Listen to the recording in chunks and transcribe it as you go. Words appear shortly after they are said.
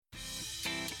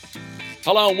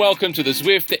Hello and welcome to the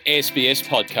Zwift SBS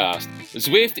podcast.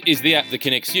 Zwift is the app that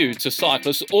connects you to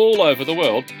cyclists all over the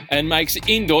world and makes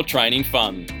indoor training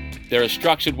fun. There are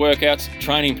structured workouts,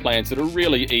 training plans that are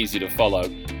really easy to follow,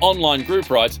 online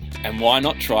group rides, and why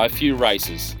not try a few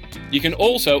races? You can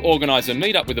also organise a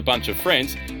meetup with a bunch of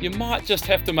friends. You might just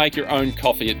have to make your own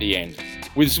coffee at the end.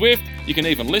 With Zwift, you can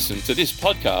even listen to this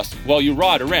podcast while you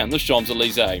ride around the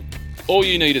Champs-Elysees. All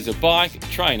you need is a bike,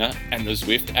 trainer, and the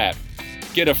Zwift app.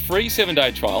 Get a free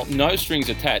 7-day trial, no strings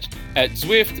attached, at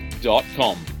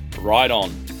Zwift.com. Ride on.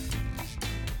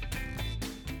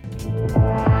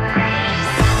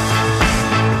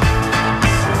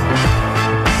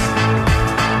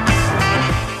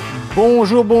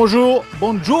 Bonjour,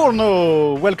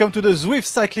 buongiorno. Welcome to the Zwift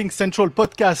Cycling Central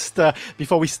podcast.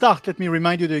 Before we start, let me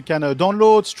remind you that you can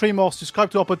download, stream or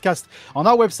subscribe to our podcast on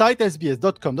our website,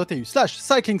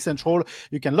 sbs.com.au/cycling central.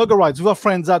 You can log a ride with our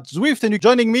friends at Zwift, and you're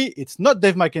joining me. It's not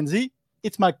Dave McKenzie.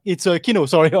 It's Kino,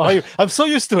 sorry. How are you? I'm so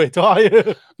used to it. How are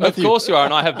you? Of course you are,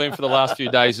 and I have been for the last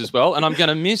few days as well. And I'm going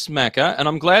to miss Macca, and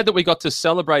I'm glad that we got to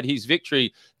celebrate his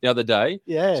victory the other day.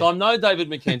 Yeah. So I'm no David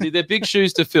McKenzie. They're big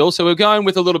shoes to fill. So we're going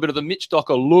with a little bit of the Mitch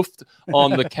Docker Luft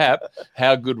on the cap.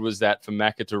 How good was that for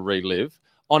Macca to relive?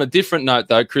 On a different note,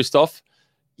 though, Christoph,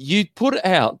 you put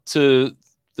out to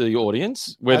the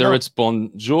audience, whether it's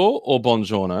bonjour or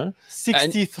buongiorno.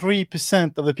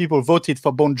 63% of the people voted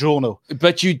for buongiorno.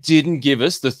 But you didn't give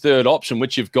us the third option,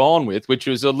 which you've gone with, which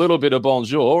was a little bit of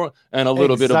bonjour and a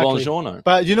little bit of buongiorno.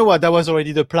 But you know what? That was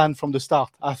already the plan from the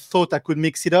start. I thought I could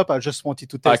mix it up. I just wanted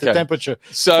to test the temperature.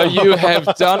 So you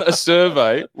have done a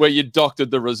survey where you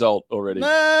doctored the result already.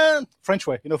 French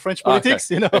way. French politics.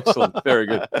 Okay. Excellent. Very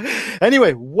good.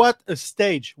 Anyway, what a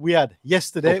stage we had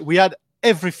yesterday. We had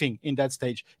everything in that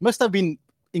stage. It must have been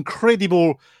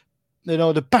incredible,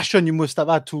 the passion you must have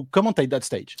had to commentate that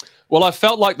stage. Well, I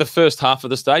felt like the first half of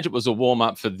the stage, it was a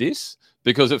warm-up for this,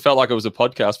 because it felt like it was a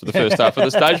podcast for the first half of the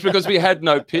stage because we had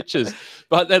no pictures.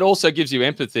 But that also gives you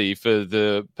empathy for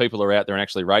the people who are out there and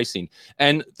actually racing.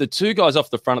 And the two guys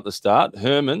off the front at the start,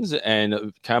 Hermans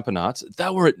and Campenaerts, they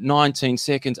were at 19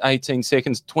 seconds, 18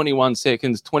 seconds, 21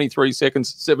 seconds, 23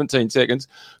 seconds, 17 seconds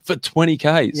for 20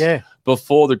 Ks. Yeah.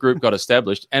 Before the group got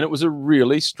established, and it was a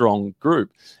really strong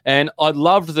group. And I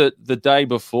loved that the day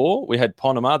before we had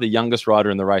Ponemar, the youngest rider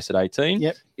in the race at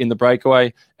 18, in the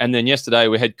breakaway, and then yesterday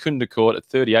we had Koen de Kort at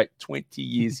 38, 20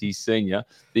 years he's senior,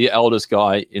 the eldest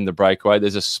guy in the breakaway.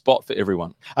 There's a spot for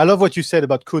everyone. I love what you said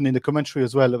about Koen in the commentary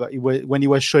as well, about when he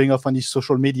was showing off on his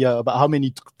social media about how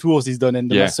many tours he's done,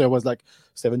 and the master was like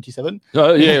 77.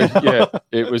 Yeah,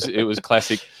 it was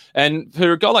classic. And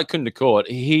for a guy like Koen de Kort,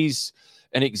 he's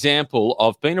an example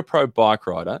of being a pro bike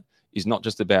rider is not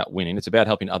just about winning. It's about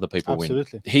helping other people win.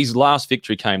 His last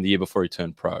victory came the year before he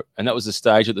turned pro, and that was the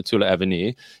stage at the Tour de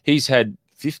l'Avenir. He's had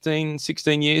 15,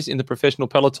 16 years in the professional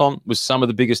peloton with some of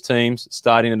the biggest teams,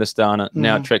 starting at Astana,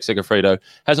 now at Trek Segafredo.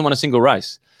 Hasn't won a single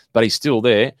race, but he's still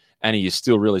there, and he is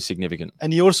still really significant.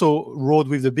 And he also rode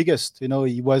with the biggest. He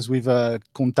was with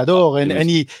Contador, and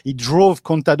he drove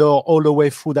Contador all the way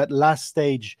through that last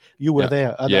stage. You were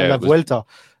there at La Vuelta.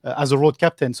 As a road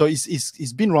captain. So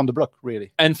he's been around the block,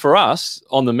 really. And for us,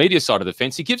 on the media side of the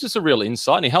fence, he gives us a real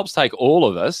insight, and he helps take all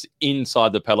of us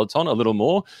inside the peloton a little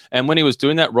more. And when he was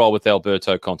doing that role with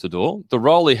Alberto Contador, the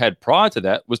role he had prior to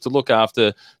that was to look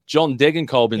after John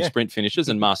Degenkolb in sprint finishes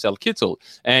and Marcel Kittel.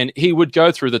 And he would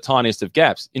go through the tiniest of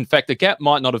gaps. In fact, the gap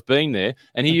might not have been there,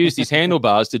 and he used his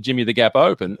handlebars to jimmy the gap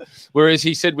open. Whereas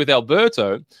he said with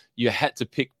Alberto, you had to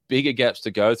pick bigger gaps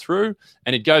to go through,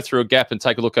 and he'd go through a gap and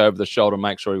take a look over the shoulder and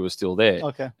make sure he was still there.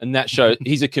 Okay. And that shows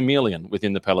he's a chameleon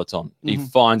within the peloton. He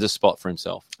finds a spot for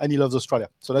himself. And he loves Australia.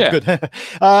 So that's good.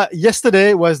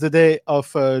 Yesterday was the day of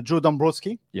Joe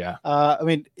Dombrowski. Yeah.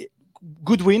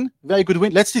 Good win, very good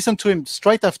win. Let's listen to him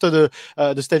straight after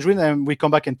the stage win, and we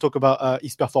come back and talk about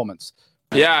his performance.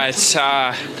 Yeah, it's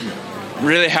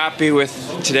really happy with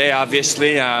today,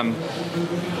 obviously.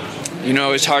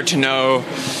 It's hard to know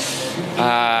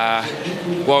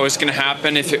what was going to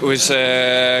happen, if it was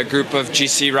a group of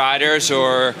GC riders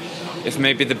or if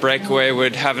maybe the breakaway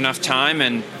would have enough time.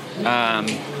 And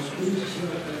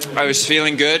I was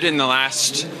feeling good in the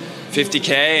last 50K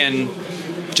and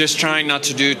just trying not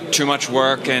to do too much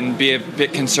work and be a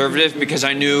bit conservative, because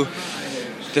I knew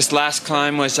this last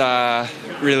climb was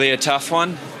really a tough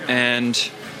one. And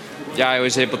I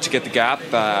was able to get the gap.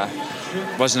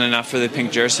 Wasn't enough for the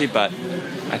pink jersey, but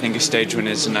I think a stage win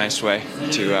is a nice way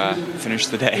to finish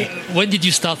the day. When did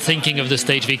you start thinking of the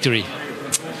stage victory?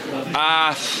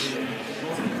 I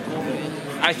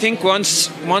think once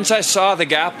I saw the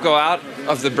gap go out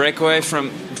of the breakaway,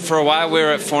 for a while we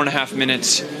were at 4.5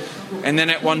 minutes, And then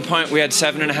at one point we had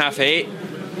 7.5, 8.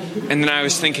 And then I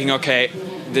was thinking, okay,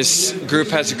 this group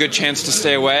has a good chance to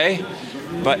stay away,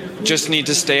 but just need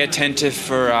to stay attentive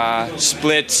for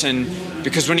splits. And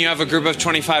because when you have a group of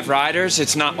 25 riders,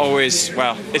 it's not always,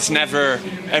 well, it's never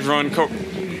everyone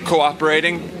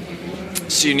cooperating.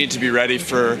 So you need to be ready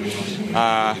for,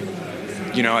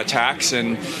 attacks.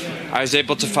 And I was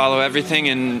able to follow everything,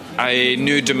 and I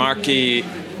knew DeMarchi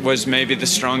was maybe the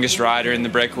strongest rider in the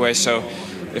breakaway. So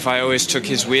if I always took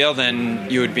his wheel, then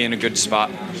you would be in a good spot.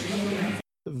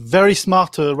 Very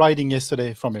smart riding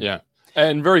yesterday from him. Yeah.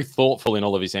 And very thoughtful in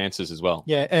all of his answers as well.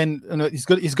 Yeah, and he's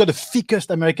got the thickest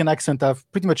American accent I've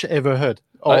pretty much ever heard.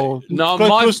 Or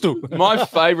close to. My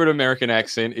favorite American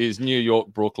accent is New York,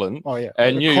 Brooklyn. Oh yeah,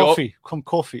 and New coffee, York,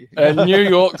 coffee, and New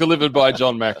York delivered by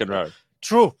John McEnroe.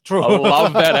 True. I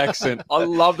love that accent. I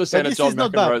love the sound of John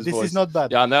McEnroe's voice. This is not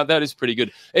bad. Yeah, no, that is pretty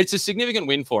good. It's a significant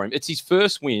win for him. It's his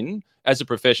first win as a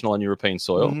professional on European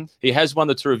soil. Mm-hmm. He has won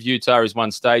the Tour of Utah. He's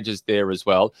won stages there as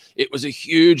well. It was a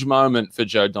huge moment for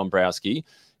Joe Dombrowski.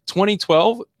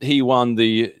 2012, he won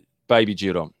the Baby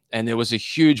Giro, and there was a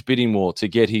huge bidding war to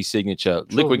get his signature.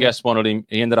 Liquigas wanted him.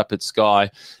 He ended up at Sky,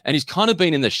 and he's kind of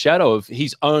been in the shadow of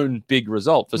his own big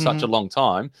result for such a long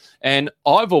time. And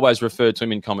I've always referred to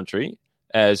him in commentary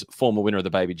as former winner of the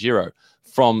Baby Giro.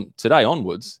 From today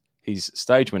onwards, he's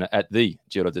stage winner at the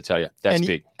Giro d'Italia. That's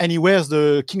big. And he wears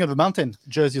the King of the Mountain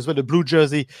jersey as well, the blue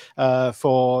jersey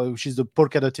which is the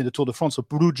polka dot in the Tour de France, so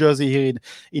blue jersey here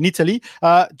in Italy.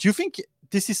 Do you think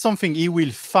this is something he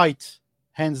will fight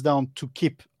hands down to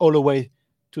keep all the way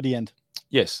to the end?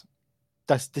 Yes.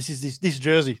 This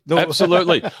jersey. No.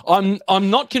 Absolutely. I'm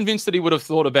not convinced that he would have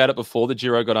thought about it before the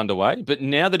Giro got underway, but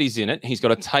now that he's in it, he's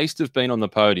got a taste of being on the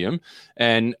podium,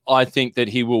 and I think that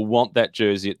he will want that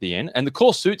jersey at the end. And the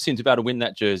course suits him to be able to win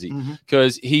that jersey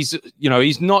because he's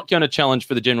not going to challenge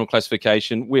for the general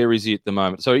classification. Where is he at the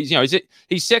moment? So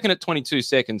he's second at 22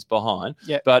 seconds behind.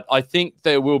 Yeah. But I think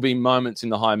there will be moments in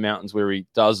the high mountains where he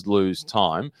does lose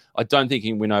time. I don't think he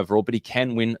can win overall, but he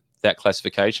can win that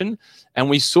classification. And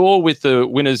we saw with the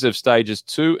winners of stages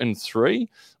 2 and 3,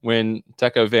 when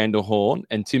Taco van der Hoorn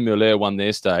and Tim Muller won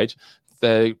their stage,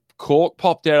 the cork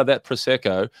popped out of that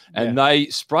Prosecco and they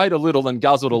sprayed a little and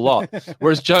guzzled a lot.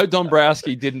 Whereas Joe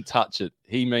Dombrowski didn't touch it.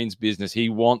 He means business. He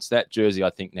wants that jersey,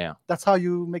 I think, now. That's how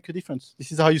you make a difference.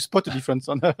 This is how you spot a difference.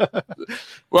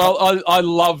 Well, I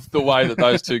love the way that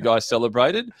those two guys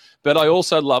celebrated, but I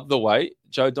also love the way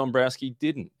Joe Dombrowski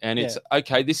didn't. And it's,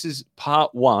 okay, this is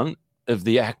part one of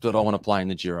the act that I want to play in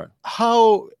the Giro.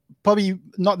 How, probably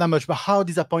not that much, but how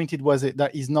disappointed was it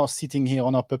that he's not sitting here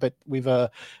on our puppet with a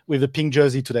pink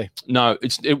jersey today? No,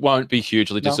 it won't be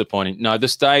hugely disappointing. No, the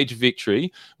stage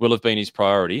victory will have been his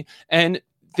priority. And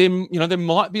then, there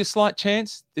might be a slight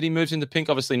chance that he moves into pink.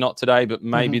 Obviously not today, but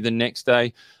maybe the next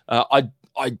day. I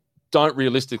don't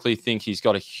realistically think he's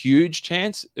got a huge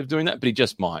chance of doing that, but he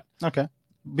just might. Okay.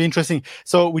 Be interesting.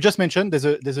 So we just mentioned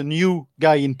there's a new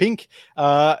guy in pink.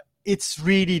 It's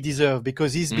really deserved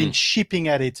because he's been shipping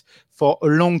at it for a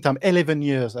long time, 11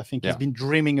 years. I think he's been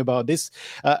dreaming about this.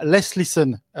 Let's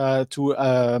listen to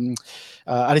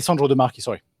Alessandro DeMarchi.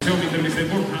 Sorry.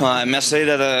 I must say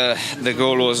that the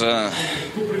goal was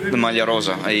the Maglia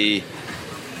Rosa. I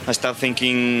started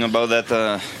thinking about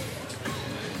that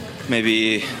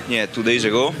maybe 2 days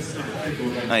ago.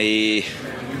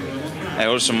 I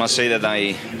also must say that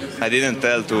I didn't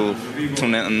tell to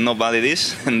nobody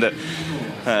this, and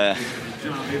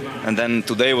then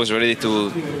today was ready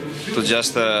to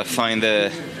just find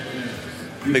the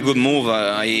good move.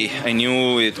 I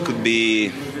knew it could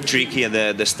be tricky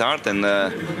at the start, and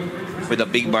with a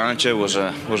big bunch was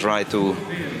right to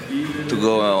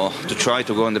go to try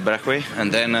to go on the breakaway,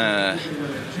 and then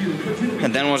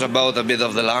was about a bit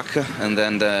of the luck, and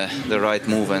then the right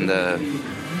move, and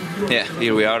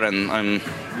here we are, and I'm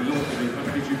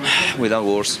without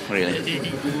words, really.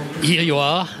 Here you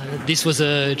are. This was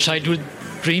a childhood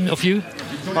dream of you?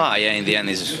 In the end,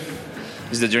 it's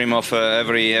the dream of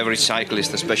every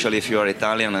cyclist, especially if you are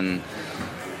Italian. And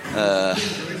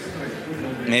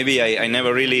maybe I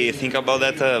never really think about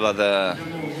that, but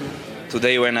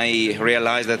today when I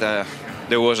realized that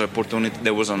there was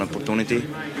an opportunity,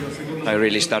 I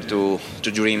really start to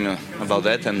dream about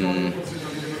that, and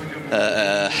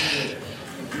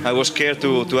I was scared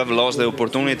to have lost the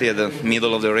opportunity at the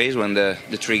middle of the race when the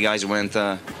three guys went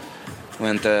in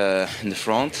the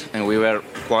front and we were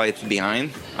quite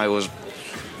behind. I was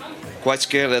quite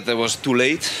scared that it was too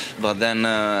late, but then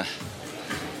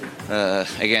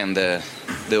again the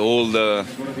old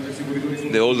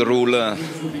rule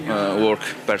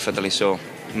worked perfectly, so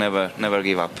never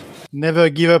give up. Never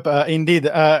give up, indeed.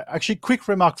 Actually, quick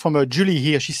remark from Julie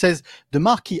here. She says the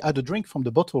Marquis had a drink from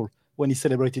the bottle when he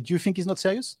celebrated. Do you think he's not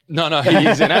serious? No, he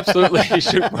is, and absolutely he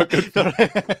should.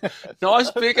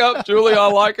 Nice pick up, Julie. I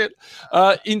like it.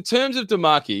 In terms of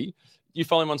DeMarchi, you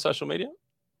follow him on social media?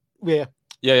 Yeah.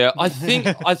 I think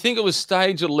it was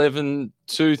stage 11,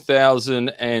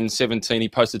 2017. He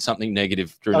posted something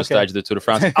negative during the stage of the Tour de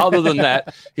France. Other than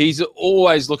that, he's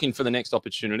always looking for the next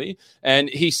opportunity. And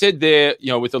he said there,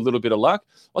 with a little bit of luck,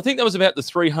 I think that was about the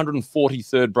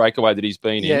 343rd breakaway that he's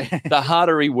been in. The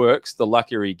harder he works, the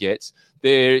luckier he gets.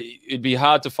 It'd be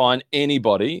hard to find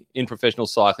anybody in professional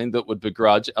cycling that would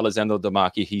begrudge Alessandro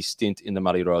DeMarchi his stint in the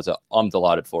Muddy Rosa. I'm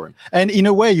delighted for him. And in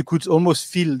a way, you could almost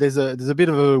feel there's a bit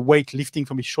of a weight lifting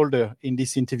from his shoulder in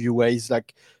this interview where he's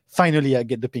like, finally, I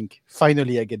get the pink.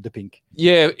 Finally, I get the pink.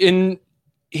 Yeah,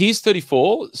 he's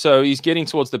 34, so he's getting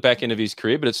towards the back end of his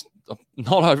career, but it's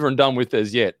not over and done with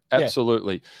as yet.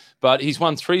 Absolutely. Yeah. But he's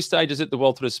won 3 stages at the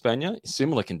Vuelta a España,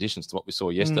 similar conditions to what we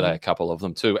saw yesterday, a couple of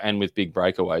them too, and with big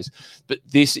breakaways. But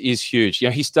this is huge.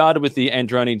 He started with the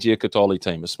Androni Giocattoli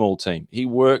team, a small team. He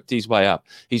worked his way up.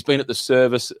 He's been at the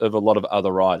service of a lot of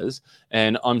other riders,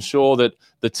 and I'm sure that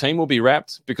the team will be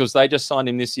wrapped because they just signed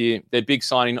him this year. Their big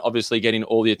signing, obviously getting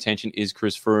all the attention, is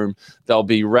Chris Froome. They'll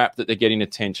be wrapped that they're getting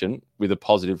attention with a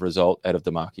positive result out of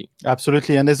DeMarchi.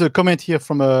 Absolutely. And there's a comment here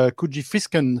from Kuji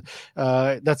Fisken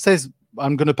that says,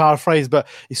 I'm going to paraphrase, but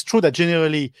it's true that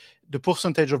generally the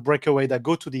percentage of breakaway that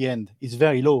go to the end is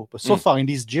very low. But so far in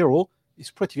this Giro,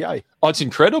 it's pretty high. Oh, it's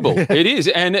incredible. It is.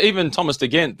 And even Thomas de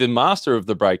Gent, the master of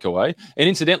the breakaway, and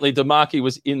incidentally, DeMarchi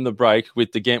was in the break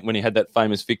with de Gent when he had that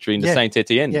famous victory in the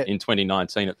Saint-Etienne in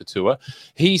 2019 at the Tour.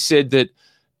 He said that,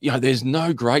 there's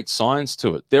no great science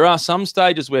to it. There are some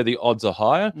stages where the odds are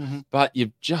higher, but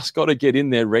you've just got to get in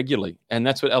there regularly. And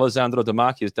that's what Alessandro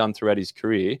DeMarchi has done throughout his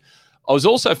career. I was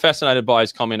also fascinated by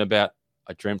his comment about,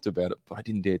 I dreamt about it, but I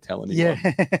didn't dare tell anyone.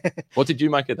 What did you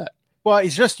make of that? Well,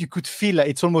 it's just, you could feel like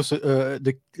it's almost a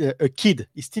kid.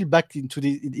 He's still back into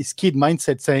his kid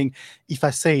mindset saying, if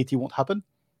I say it, it won't happen.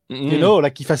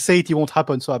 Like if I say it, it won't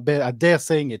happen. So I dare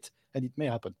saying it, and it may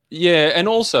happen. Yeah, and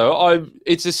also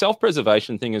it's a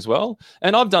self-preservation thing as well.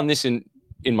 And I've done this in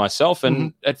myself.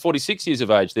 And at 46 years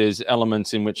of age, there's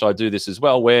elements in which I do this as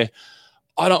well, where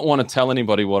I don't want to tell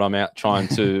anybody what I'm out trying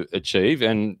to achieve,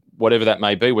 and whatever that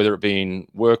may be, whether it be in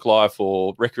work life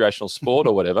or recreational sport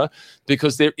or whatever,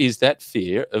 because there is that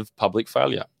fear of public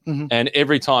failure. And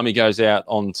every time he goes out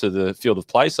onto the field of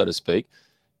play, so to speak,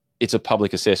 it's a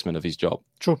public assessment of his job.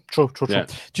 True. Do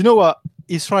you know what?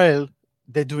 Israel,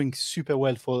 they're doing super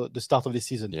well for the start of the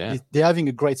season. Yeah. They're having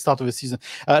a great start of the season.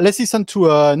 Let's listen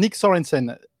to Nick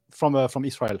Sorensen from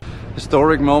Israel.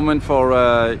 Historic moment for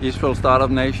Israel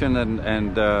Startup Nation,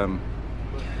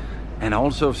 and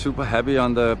also super happy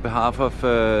on the behalf of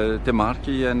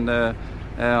DeMarchi and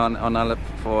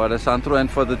for Alessandro and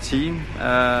for the team.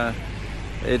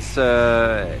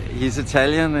 He's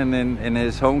Italian and in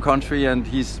his home country, and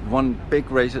he's won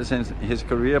big races in his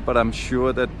career, but I'm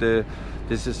sure that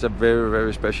this is a very,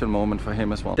 very special moment for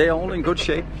him as well. They're all in good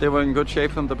shape. They were in good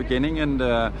shape from the beginning, and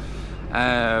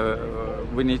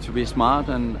we need to be smart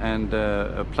and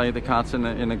play the cards in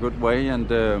a good way.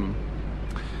 And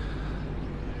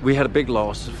we had a big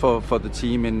loss for the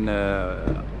team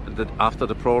after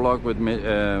the prologue with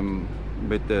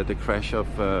the crash of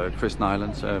Chris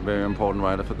Nylands, a very important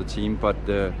rider for the team. But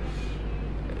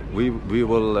we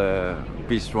will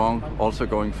be strong also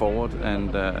going forward,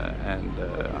 and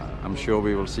I'm sure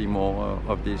we will see more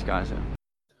of these guys.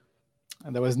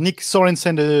 And that was Nick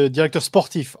Sorensen, the director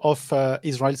sportif of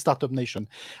Israel Startup Nation.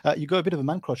 You got a bit of a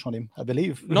man crush on him, I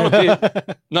believe. Not a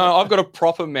bit. No, I've got a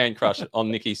proper man crush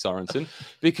on Nicky Sorensen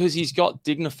because he's got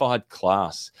dignified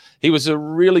class. He was a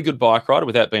really good bike rider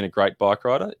without being a great bike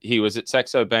rider. He was at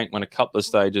Saxo Bank, won a couple of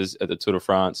stages at the Tour de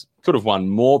France. Could have won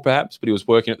more, perhaps, but he was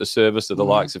working at the service of the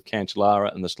likes of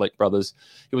Cancellara and the Schleck brothers.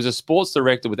 He was a sports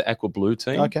director with the Aqua Blue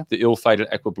team, the ill-fated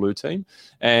Aqua Blue team.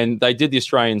 And they did the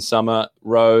Australian Summer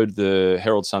Road, the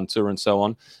Herald Sun Tour and so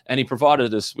on. And he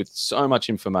provided us with so much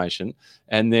information.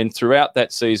 And then throughout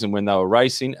that season when they were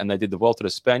racing and they did the Vuelta a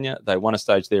España, they won a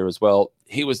stage there as well.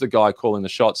 He was the guy calling the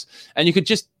shots. And you could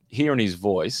just hear in his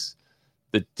voice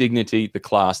the dignity, the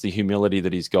class, the humility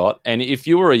that he's got. And if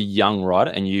you were a young rider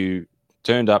and you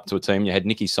turned up to a team, you had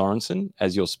Nicky Sorensen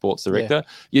as your sports director,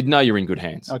 you'd know you're in good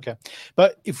hands. Okay.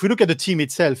 But if we look at the team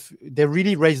itself, they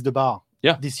really raised the bar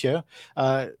this year.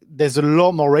 There's a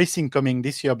lot more racing coming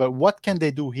this year, but what can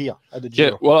they do here at the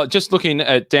Giro? Yeah, well, just looking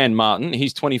at Dan Martin,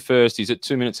 he's 21st. He's at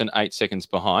 2 minutes and 8 seconds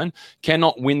behind.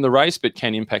 Cannot win the race, but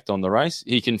can impact on the race.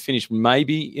 He can finish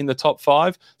maybe in the top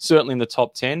 5, certainly in the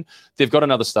top 10. They've got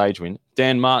another stage win.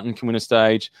 Dan Martin can win a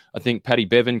stage. I think Paddy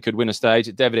Bevan could win a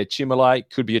stage. David Chimale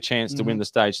could be a chance to win the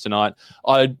stage tonight.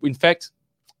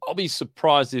 I'll be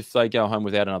surprised if they go home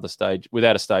without a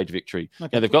stage victory. Okay.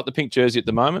 Now, they've got the pink jersey at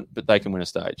the moment, but they can win a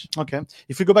stage. Okay.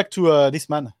 If we go back to this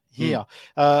man here,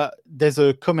 there's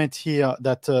a comment here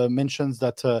that mentions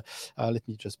that, let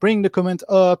me just bring the comment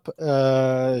up.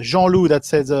 Jean-Loup that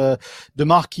says the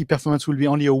Marquis performance will be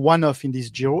only a one-off in this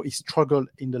Giro. He struggled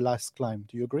in the last climb.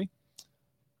 Do you agree?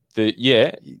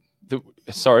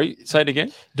 Sorry, say it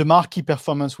again. The Marquis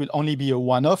performance will only be a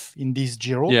one-off in this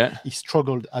Giro. Yeah. He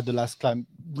struggled at the last climb,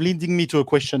 leading me to a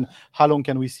question: how long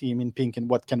can we see him in pink, and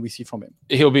what can we see from him?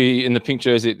 He'll be in the pink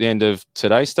jersey at the end of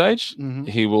today's stage.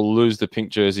 He will lose the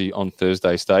pink jersey on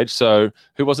Thursday's stage. So,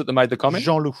 who was it that made the comment?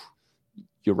 Jean-Loup.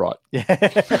 You're right. Yeah.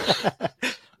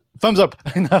 Thumbs up.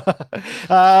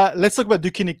 Let's talk about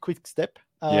Deceuninck Quick Step.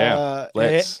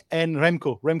 Let's. And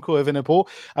Remco Evenepoel.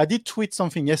 I did tweet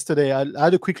something yesterday. I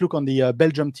had a quick look on the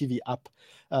Belgium TV app.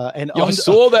 I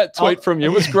saw that tweet from you.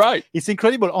 It was great. It's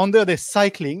incredible. Under the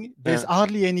cycling, there's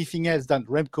hardly anything else than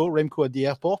Remco at the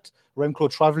airport, Remco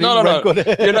traveling. No.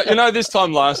 you know, this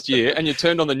time last year, and you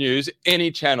turned on the news, any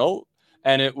channel,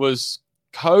 and it was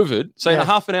COVID. So in a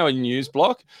half an hour news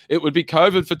block, it would be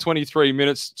COVID for 23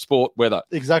 minutes, sport, weather.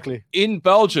 Exactly. In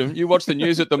Belgium, you watch the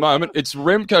news at the moment, it's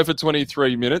Remco for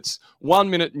 23 minutes, 1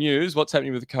 minute news, what's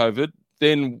happening with COVID,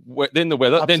 then the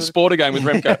weather, Absolutely. Then sport again with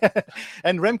Remco.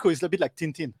 And Remco is a bit like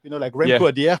Tintin, like Remco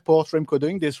at the airport, Remco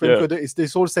doing this, Remco it's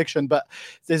this whole section, but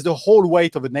there's the whole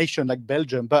weight of a nation like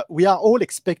Belgium, but we are all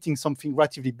expecting something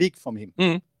relatively big from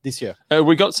him. This year.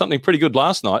 We got something pretty good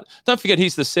last night. Don't forget,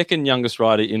 he's the second youngest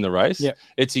rider in the race. Yeah.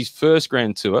 It's his first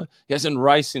Grand Tour. He hasn't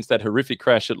raced since that horrific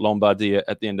crash at Lombardia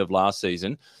at the end of last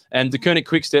season. And the Deceuninck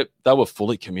Quick-Step, they were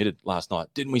fully committed last night.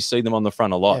 Didn't we see them on the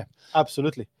front a lot? Yeah,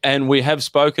 absolutely. And we have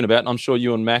spoken about, and I'm sure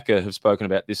you and Macca have spoken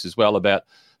about this as well, about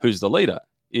who's the leader.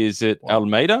 Is it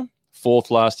Almeida,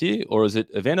 4th last year, or is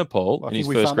it Evenepoel in his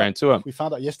first Grand Tour? We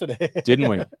found out yesterday. Didn't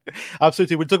we?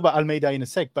 Absolutely. We'll talk about Almeida in a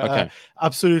sec, but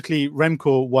absolutely,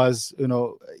 Remco was,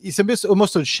 it's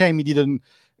almost a shame he didn't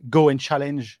go and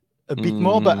challenge a bit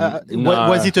more, but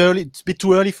was it early? It's a bit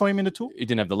too early for him in the Tour? He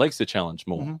didn't have the legs to challenge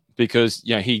more because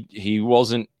he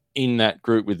wasn't in that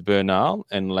group with Bernal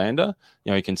and Landa.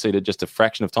 He conceded just a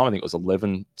fraction of time. I think it was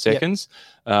 11 seconds.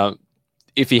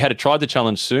 If he had tried to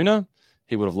challenge sooner,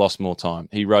 he would have lost more time.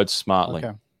 He rode smartly.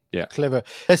 Okay. Yeah. Clever.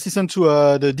 Let's listen to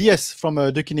the DS from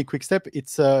Deceuninck Quick Step.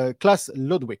 It's Klaas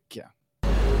Lodwijk.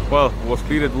 Well, it was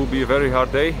clear it would be a very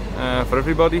hard day for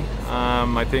everybody.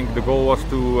 I think the goal was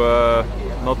to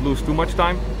not lose too much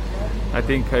time. I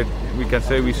think we can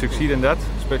say we succeed in that,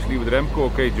 especially with Remco.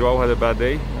 Okay, Joao had a bad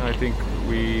day. I think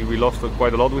we lost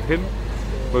quite a lot with him,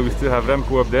 but we still have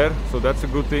Remco up there, so that's a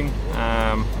good thing.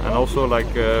 And also,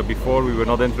 like before, we were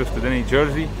not interested in any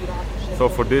jersey. So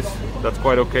for this, that's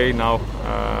quite okay now.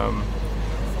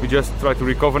 We just try to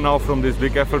recover now from this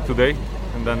big effort today,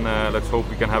 and then let's hope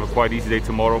we can have a quite easy day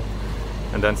tomorrow,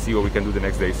 and then see what we can do the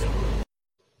next days.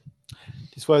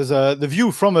 This was the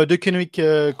view from a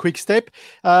Deceuninck Quick Step.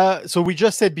 So we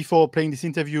just said before playing this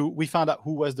interview, we found out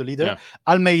who was the leader. Yeah.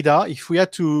 Almeida, if we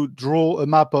had to draw a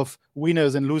map of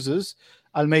winners and losers,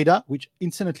 Almeida, which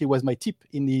incidentally was my tip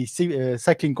in the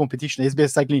cycling competition,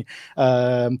 SBS cycling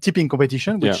tipping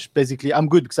competition, which basically I'm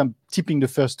good because I'm tipping the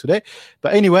first today.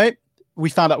 But anyway, we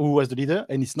found out who was the leader,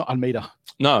 and it's not Almeida.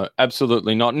 No,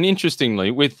 absolutely not. And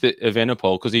interestingly, with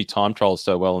Evenepoel, because he time trialled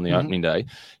so well on the opening day,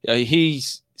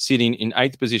 he's sitting in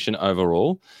 8th position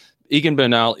overall. Egan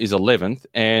Bernal is 11th,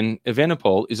 and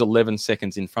Evenepoel is 11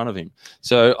 seconds in front of him.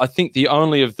 So I think the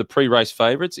only of the pre-race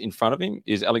favourites in front of him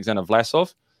is Alexander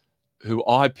Vlasov, who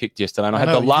I picked yesterday, and I had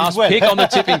the last pick on the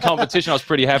tipping competition. I was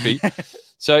pretty happy.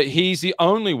 So he's the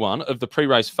only one of the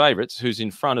pre-race favourites who's in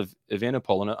front of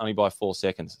Evenepoel, and only by 4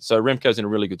 seconds. So Remco's in a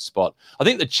really good spot. I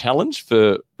think the challenge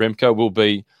for Remco will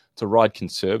be to ride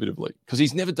conservatively because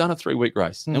he's never done a 3-week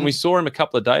race. And we saw him a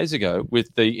couple of days ago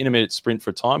with the intermediate sprint for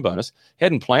a time bonus. He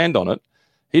hadn't planned on it.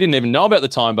 He didn't even know about the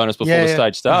time bonus before the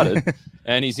stage started.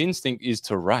 And his instinct is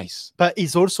to race. But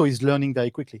he's learning very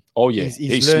quickly. Oh, yeah.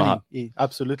 He's smart.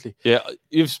 Absolutely. Yeah.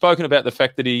 You've spoken about the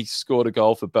fact that he scored a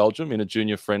goal for Belgium in a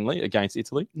junior friendly against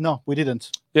Italy. No, we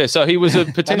didn't. Yeah, so he was a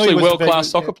potentially world-class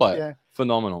soccer player. Yeah.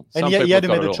 Phenomenal. And he had to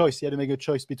make a choice. He had to make a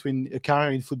choice between a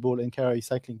career in football and career in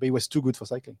cycling. But he was too good for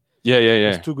cycling. Yeah. He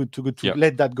was too good to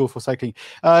let that go for cycling.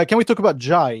 Can we talk about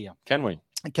Jai? Can we?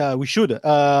 We should.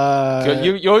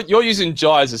 You're using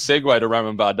Jai as a segue to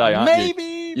Roman Bardet, aren't maybe,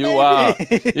 you? You are.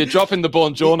 You're dropping the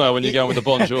buongiorno when you're going with the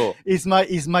bonjour. Is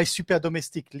my super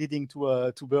domestic leading to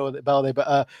Bardet?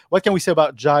 But what can we say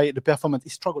about Jai? The performance, he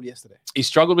struggled yesterday. He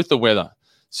struggled with the weather.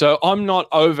 So I'm not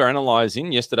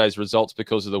over-analysing yesterday's results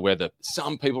because of the weather.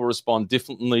 Some people respond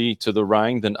differently to the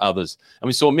rain than others. And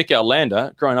we saw Mikel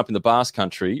Landa, growing up in the Basque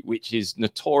Country, which is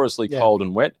notoriously cold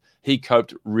and wet. He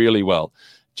coped really well.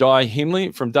 Jai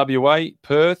Hindley from WA,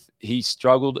 Perth, he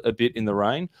struggled a bit in the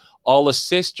rain. I'll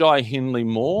assess Jai Hindley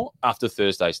more after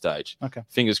Thursday stage. Okay.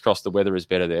 Fingers crossed the weather is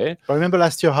better there. I remember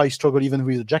last year how he struggled even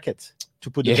with the jacket. To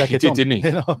put the jacket on. Didn't he?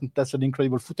 You know, that's an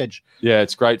incredible footage. Yeah,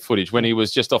 it's great footage. When he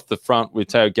was just off the front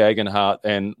with Theo Gegenhardt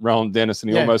and Rowan Dennis,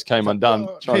 and he almost came undone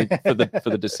trying for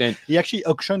the descent. He actually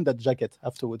auctioned that jacket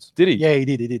afterwards. Did he? Yeah, he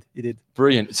did.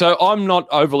 Brilliant. So I'm not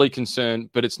overly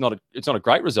concerned, but it's not a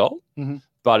great result,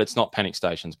 but it's not panic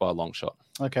stations by a long shot.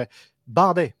 Okay.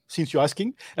 Bardet, since you're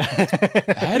asking.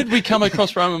 How did we come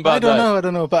across Roman Bardet? I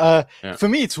don't know. But for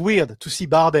me, it's weird to see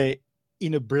Bardet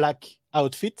in a black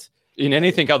outfit. In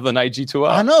anything other than AG2R.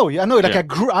 I know. Like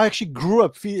I actually grew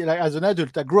up like as an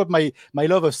adult. I grew up my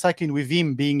love of cycling with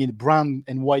him being in brown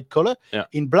and white color. Yeah.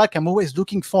 In black, I'm always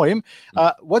looking for him.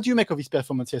 What do you make of his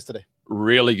performance yesterday?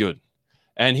 Really good.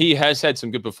 And he has had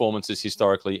some good performances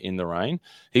historically in the rain.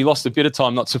 He lost a bit of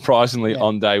time, not surprisingly,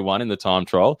 on day one in the time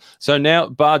trial. So now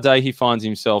Bardet, he finds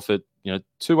himself at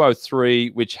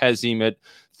 2:03, which has him at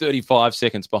 35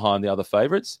 seconds behind the other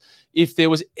favourites. If there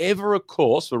was ever a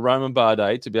course for Roman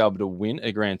Bardet to be able to win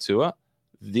a Grand Tour,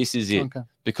 this is it,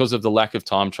 because of the lack of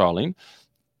time trialling.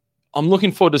 I'm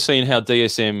looking forward to seeing how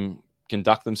DSM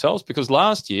conduct themselves, because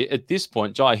last year at this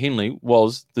point, Jai Hindley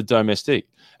was the domestique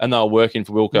and they were working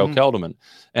for Wilco Kelderman.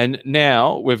 And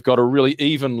now we've got a really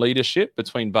even leadership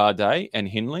between Bardet and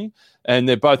Hindley, and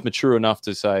they're both mature enough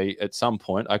to say at some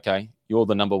point, okay, you're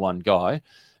the number one guy.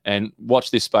 And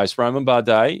watch this space. Roman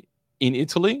Bardet in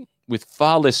Italy with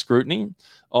far less scrutiny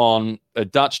on a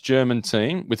Dutch-German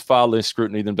team with far less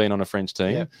scrutiny than being on a French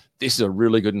team. Yeah. This is a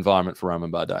really good environment for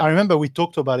Roman Bardet. I remember we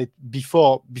talked about it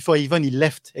before even he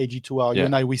left AG2R. You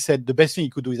and I, we said the best thing he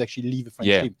could do is actually leave a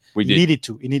French team. We did.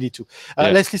 He needed to.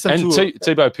 Let's listen to...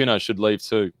 Thibaut Pinot should leave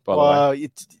too, by the way.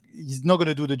 He's not going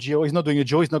to do the Giro. He's not doing a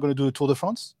Giro. He's not going to do the Tour de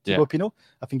France. Thibaut Pinot.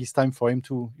 I think it's time for him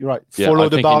to, you're right, follow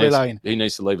the Bardet line. He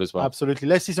needs to leave as well. Absolutely.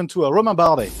 Let's listen to Roman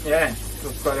Bardet. Yeah, it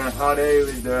was quite a hard day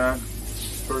with the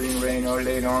pouring rain all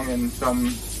day long and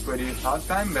some pretty hard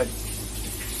time, but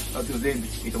obviously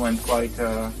it went quite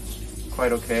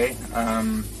okay. I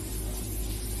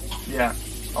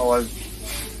was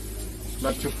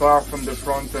not too far from the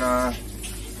front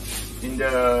in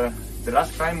the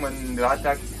last time when the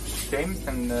attack came,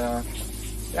 and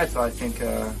so I think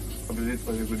obviously it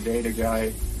was a good day. The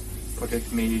guy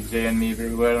protects me, Jay and me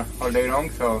very well all day long,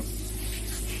 so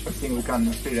I think we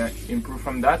can still improve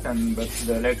from that. But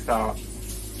the legs are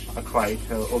quite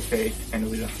okay,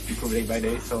 and will improve day by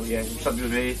day. So yeah, it's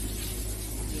obviously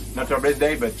not our best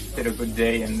day, but still a good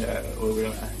day, and we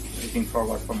will looking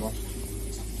forward for more.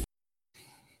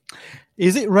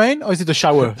 Is it rain or is it a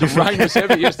shower? The rain was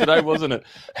heavy yesterday, wasn't it?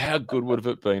 How good would have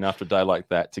it been after a day like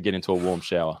that to get into a warm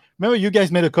shower? Remember, you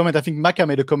guys made a comment. I think Macca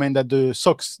made a comment that the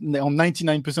socks on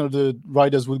 99% of the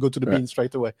riders would go to the bin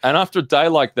straight away. And after a day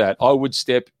like that, I would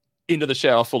step into the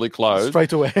shower fully clothed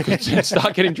straight away and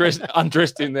start getting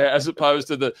undressed in there, as opposed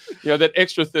to the that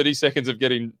extra 30 seconds of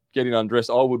getting undressed.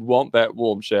 I would want that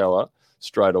warm shower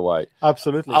straight away.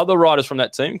 Absolutely. Other riders from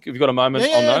that team, have you got a moment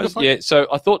on those? Yeah. So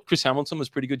I thought Chris Hamilton was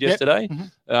pretty good yesterday.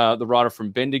 The rider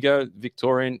from Bendigo,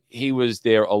 Victorian, he was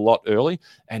there a lot early.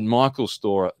 And Michael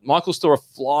Storer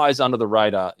flies under the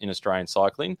radar in Australian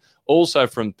cycling. Also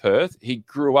from Perth, he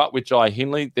grew up with Jai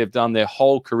Hindley. They've done their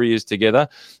whole careers together,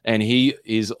 and he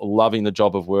is loving the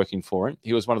job of working for him.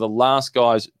 He was one of the last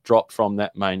guys dropped from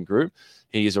that main group.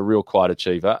 He is a real quiet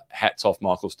achiever. Hats off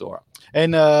Michael Storer.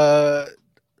 And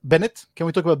Bennett, can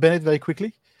we talk about Bennett very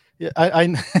quickly? Yeah,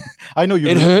 I know you.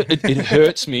 It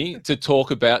hurts me to talk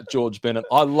about George Bennett.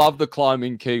 I love the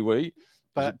climbing Kiwi,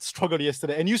 but struggled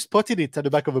yesterday, and you spotted it at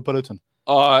the back of a peloton.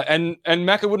 And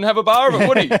Macca wouldn't have a bar of it,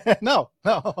 would he? No.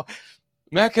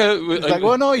 Macca was like,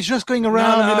 well, no, he's just going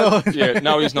around.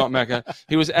 No, he's not Macca.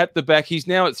 He was at the back. He's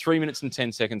now at 3 minutes and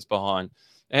 10 seconds behind,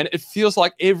 and it feels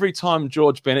like every time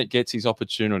George Bennett gets his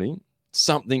opportunity,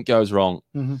 something goes wrong.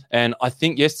 And I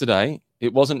think yesterday,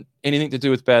 it wasn't anything to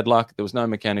do with bad luck. There was no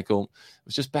mechanical. It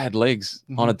was just bad legs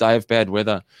on a day of bad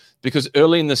weather. Because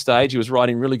early in the stage, he was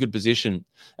riding really good position.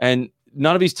 And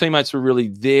none of his teammates were really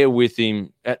there with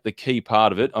him at the key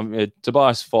part of it.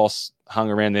 Tobias Foss hung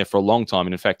around there for a long time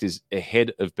and, in fact, is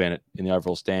ahead of Bennett in the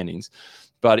overall standings.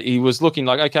 but he was looking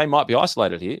like, okay, might be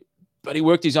isolated here, but he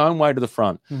worked his own way to the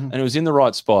front and it was in the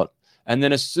right spot. And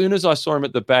then as soon as I saw him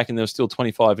at the back and there was still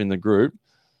 25 in the group,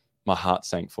 my heart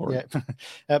sank for him.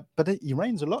 But he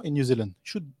rains a lot in New Zealand.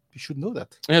 You should know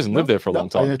that. He hasn't lived there for a long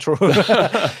time. True.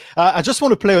 I just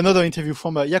want to play another interview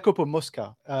from Jacopo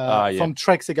Mosca from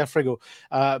Trek Segafredo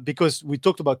because we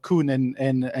talked about Koen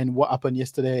and what happened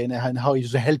yesterday and how he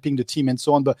was helping the team and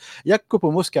so on. But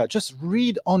Jacopo Mosca, just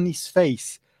read on his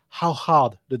face how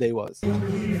hard the day was.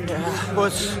 Yeah, it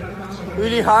was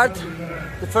really hard.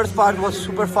 The first part was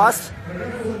super fast.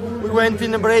 We went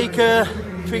in a break,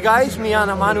 3 guys, me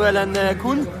and Manuel and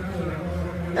Koen.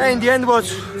 And in the end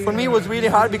for me was really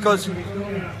hard because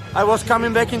I was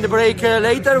coming back in the break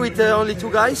later with only 2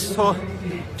 guys, so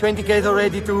 20k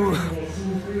already to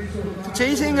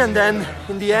chasing, and then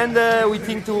in the end we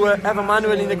think to have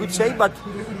Manuel in a good shape, but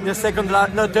in the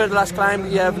third last climb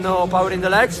he have no power in the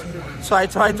legs, so I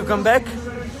tried to come back,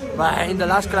 but in the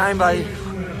last climb I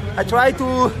tried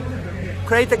to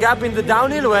create a gap in the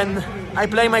downhill when I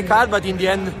play my card, but in the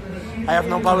end I have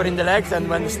no power in the legs, and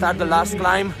when I start the last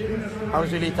climb I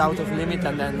was really out of limit,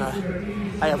 and then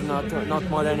I have not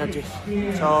more energy.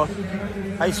 So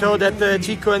I saw that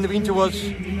Chico and Vinci was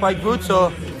quite good, so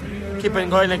keep on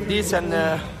going like this, and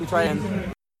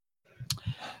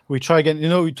we try again. You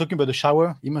know, we're talking about the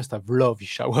shower. He must have loved his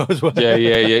shower as well.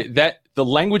 Yeah. The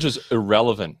language was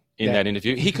irrelevant in that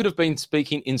interview. He could have been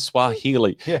speaking in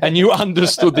Swahili, and you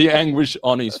understood the anguish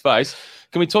on his face.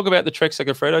 Can we talk about the Trek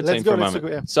Segafredo team for a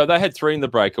moment? So they had 3 in the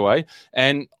breakaway,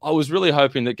 and I was really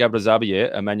hoping that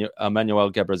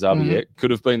Emmanuel Gabrizabier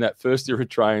could have been that first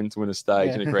Eritrean to win a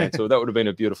stage in a Grand Tour. That would have been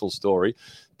a beautiful story.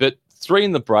 But 3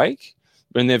 in the break,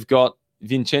 when they've got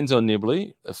Vincenzo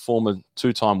Nibali, a former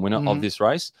 2-time winner of this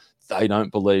race, they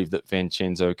don't believe that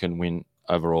Vincenzo can win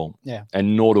overall. Yeah.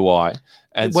 And nor do I.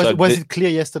 And was it clear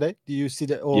yesterday? Do you see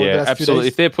that? Yeah, absolutely.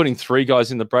 If they're putting 3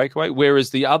 guys in the breakaway, whereas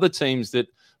the other teams that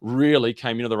really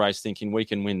came into the race thinking we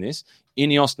can win this,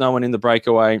 Ineos, no one in the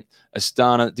breakaway.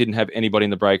 Astana didn't have anybody in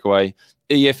the breakaway.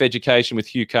 EF Education with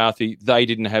Hugh Carthy, they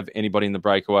didn't have anybody in the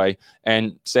breakaway.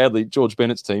 And sadly, George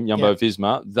Bennett's team,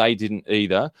 Jumbo-Visma, they didn't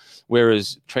either.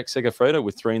 Whereas Trek Segafredo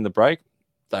with 3 in the break,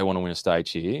 they want to win a stage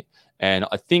here. And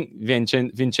I think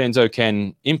Vincenzo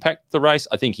can impact the race.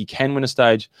 I think he can win a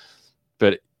stage.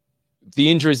 But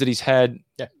the injuries that he's had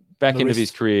back end of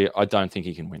his career, I don't think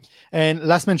he can win. And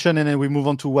last mention, and then we move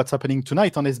on to what's happening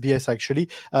tonight on SBS, actually.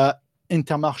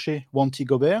 Intermarché Wanty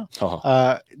Gobert.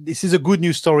 This is a good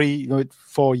news story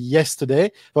for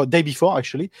yesterday, or day before,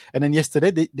 actually. And then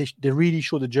yesterday, they really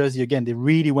showed the jersey again. They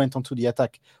really went onto the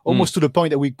attack, almost to the point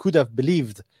that we could have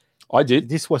believed I did.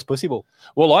 This was possible.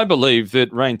 Well, I believe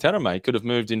that Rein Taramay could have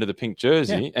moved into the pink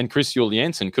jersey and Chris Juul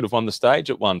Jensen could have won the stage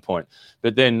at one point.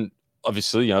 But then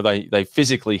obviously, they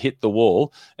physically hit the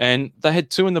wall and they had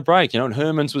 2 in the break, and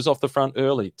Hermans was off the front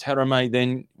early. Taramay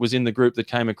then was in the group that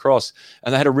came across,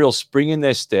 and they had a real spring in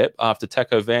their step after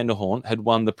Taco van der Hoorn had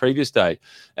won the previous day.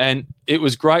 And it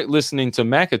was great listening to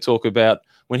Macca talk about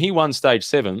when he won stage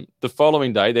 7, the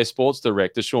following day, their sports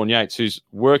director, Sean Yates, who's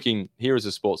working here as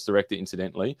a sports director,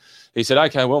 incidentally, he said,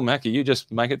 okay, well, Macca, you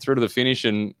just make it through to the finish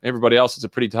and everybody else, it's a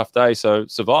pretty tough day, so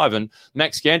survive. And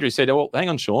Max Scandry said, well, hang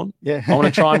on, Sean, I want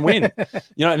to try and win.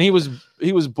 And he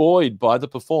was buoyed by the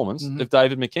performance of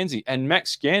David McKenzie. And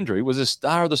Max Scandry was a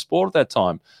star of the sport at that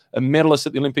time, a medalist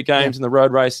at the Olympic Games in the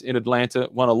road race in Atlanta,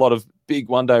 won a lot of big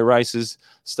one-day races,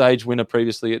 stage winner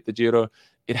previously at the Giro.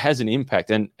 It has an impact.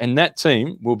 And that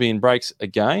team will be in breaks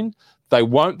again. They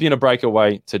won't be in a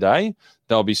breakaway today.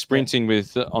 They'll be sprinting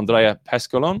with Andrea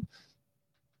Pascalon.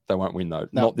 They won't win, though.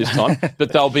 No. Not this time.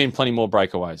 But they'll be in plenty more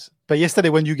breakaways. But yesterday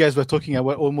when you guys were talking,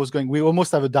 we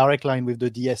almost have a direct line with the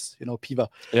DS, Piva.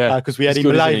 Yeah. Because we had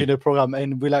him live in the program.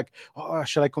 And we're like,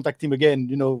 shall I contact him again?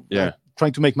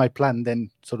 Trying to make my plan,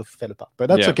 then sort of fell apart. But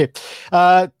that's okay.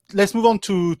 Let's move on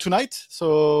to tonight.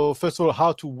 So first of all,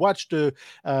 how to watch the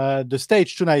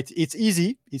stage tonight. It's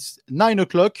easy. It's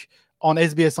 9:00 on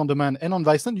SBS On Demand and on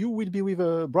Vicent. You will be with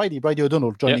Bridie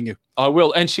O'Donnell joining you. I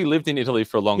will. And she lived in Italy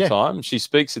for a long time. She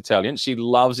speaks Italian. She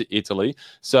loves Italy.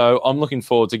 So I'm looking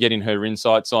forward to getting her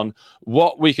insights on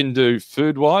what we can do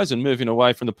food-wise and moving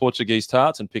away from the Portuguese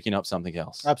tarts and picking up something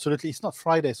else. Absolutely. It's not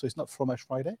Friday, so it's not Fromage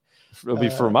Friday. It'll be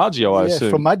Formaggio, I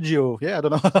assume. Formaggio. Yeah, I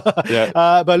don't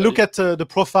know. But look at the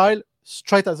profile,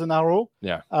 straight as an arrow.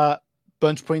 Yeah.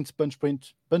 Bunch print.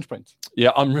 Yeah,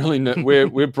 I'm really...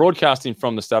 We're broadcasting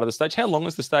from the start of the stage. How long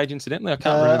is the stage, incidentally? I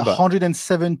can't remember.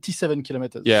 177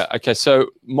 kilometers. Yeah, okay.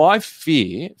 So my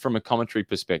fear from a commentary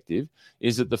perspective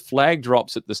is that the flag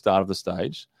drops at the start of the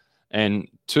stage and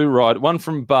one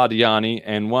from Bardiani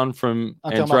and one from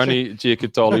Androni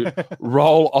Giocattoli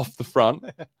roll off the front,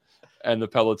 and the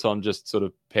peloton just sort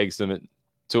of pegs them at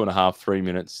 2.5, 3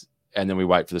 minutes, and then we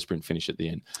wait for the sprint finish at the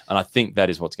end. And I think that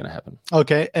is what's going to happen.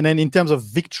 Okay, and then in terms of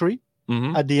victory,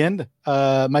 at the end,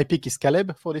 my pick is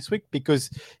Caleb for this week because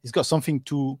he's got something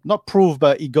to not prove,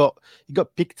 but he got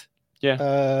picked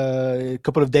a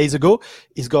couple of days ago.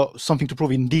 He's got something to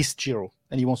prove in this Giro,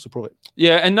 and he wants to prove it.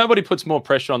 Yeah, and nobody puts more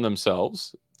pressure on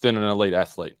themselves than an elite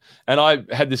athlete. And I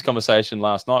had this conversation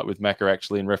last night with Macca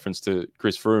actually in reference to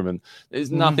Chris Froome, and there's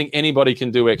nothing anybody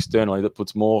can do externally that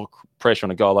puts more pressure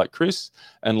on a guy like Chris,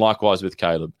 and likewise with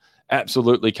Caleb.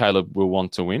 Absolutely, Caleb will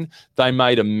want to win. They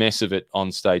made a mess of it on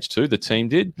stage 2. The team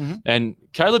did. And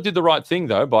Caleb did the right thing,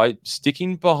 though, by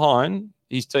sticking behind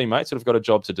his teammates that have got a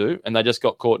job to do, and they just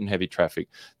got caught in heavy traffic.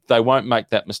 They won't make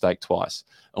that mistake twice.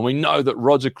 And we know that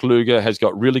Roger Kluge has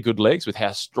got really good legs with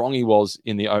how strong he was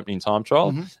in the opening time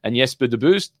trial. And Jesper de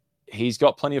Boost, he's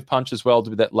got plenty of punch as well to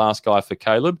be that last guy for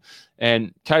Caleb.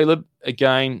 And Caleb,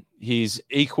 again, he's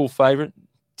equal favourite.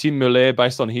 Tim Muller,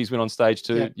 based on his win on stage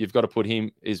 2, you've got to put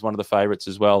him as one of the favourites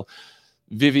as well.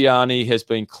 Viviani has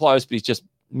been close, but he's just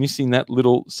missing that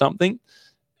little something.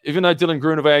 Even though Dylan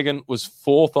Groenewegen was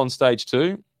 4th on stage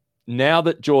 2, now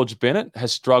that George Bennett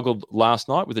has struggled last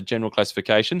night with the general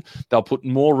classification, they'll put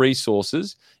more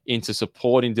resources into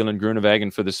supporting Dylan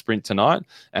Groenewegen for the sprint tonight.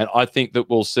 And I think that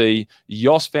we'll see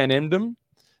Jos van Emden,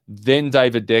 then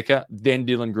David Decker, then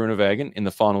Dylan Groenewegen in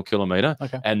the final kilometre,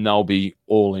 and they'll be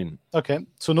all in. Okay,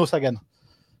 so no Sagan.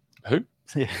 Who?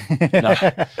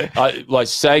 No.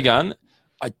 Sagan,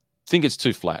 I think it's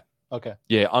too flat. Okay.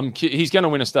 Yeah, he's going to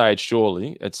win a stage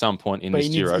surely at some point in this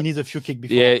Giro. He needs a few kicks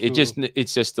before. Yeah,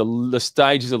 it's just the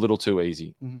stage is a little too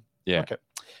easy. Yeah. Okay.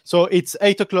 So it's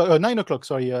 9 o'clock on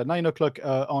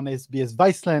SBS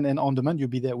Viceland and on demand. You'll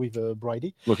be there with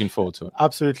Bridie. Looking forward to it.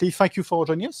 Absolutely. Thank you for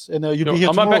joining us. And you'll be here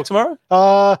tomorrow. Am I back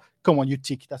tomorrow? Come on, you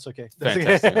tick. That's okay.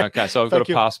 Fantastic. Okay, so I've got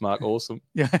a pass mark. Awesome.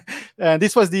 Yeah. And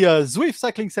this was the Zwift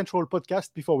Cycling Central podcast.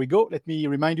 Before we go, let me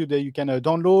remind you that you can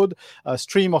download,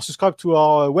 stream, or subscribe to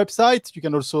our website. You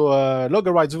can also log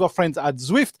a ride with our friends at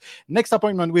Zwift. Next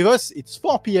appointment with us, it's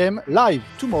 4 p.m. live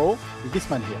tomorrow with this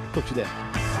man here. Talk to you then.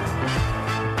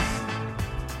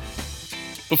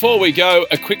 Before we go,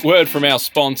 a quick word from our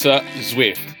sponsor,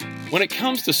 Zwift. When it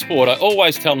comes to sport, I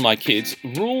always tell my kids,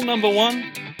 rule number 1,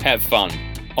 have fun.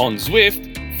 On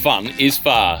Zwift, fun is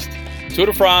fast. Tour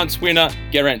de France winner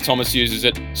Geraint Thomas uses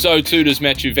it, so too does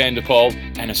Mathieu van der Poel,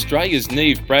 and Australia's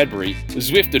Neve Bradbury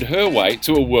Zwifted her way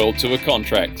to a World Tour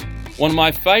contract. One of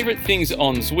my favourite things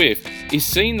on Zwift is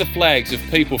seeing the flags of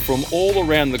people from all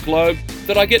around the globe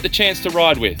that I get the chance to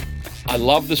ride with. I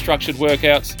love the structured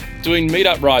workouts, doing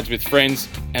meet-up rides with friends,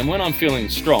 and when I'm feeling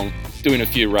strong, doing a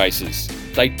few races.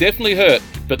 They definitely hurt,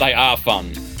 but they are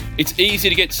fun. It's easy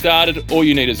to get started. All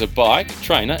you need is a bike,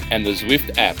 trainer, and the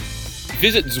Zwift app.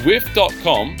 Visit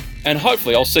Zwift.com, and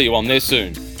hopefully I'll see you on there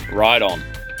soon. Ride on.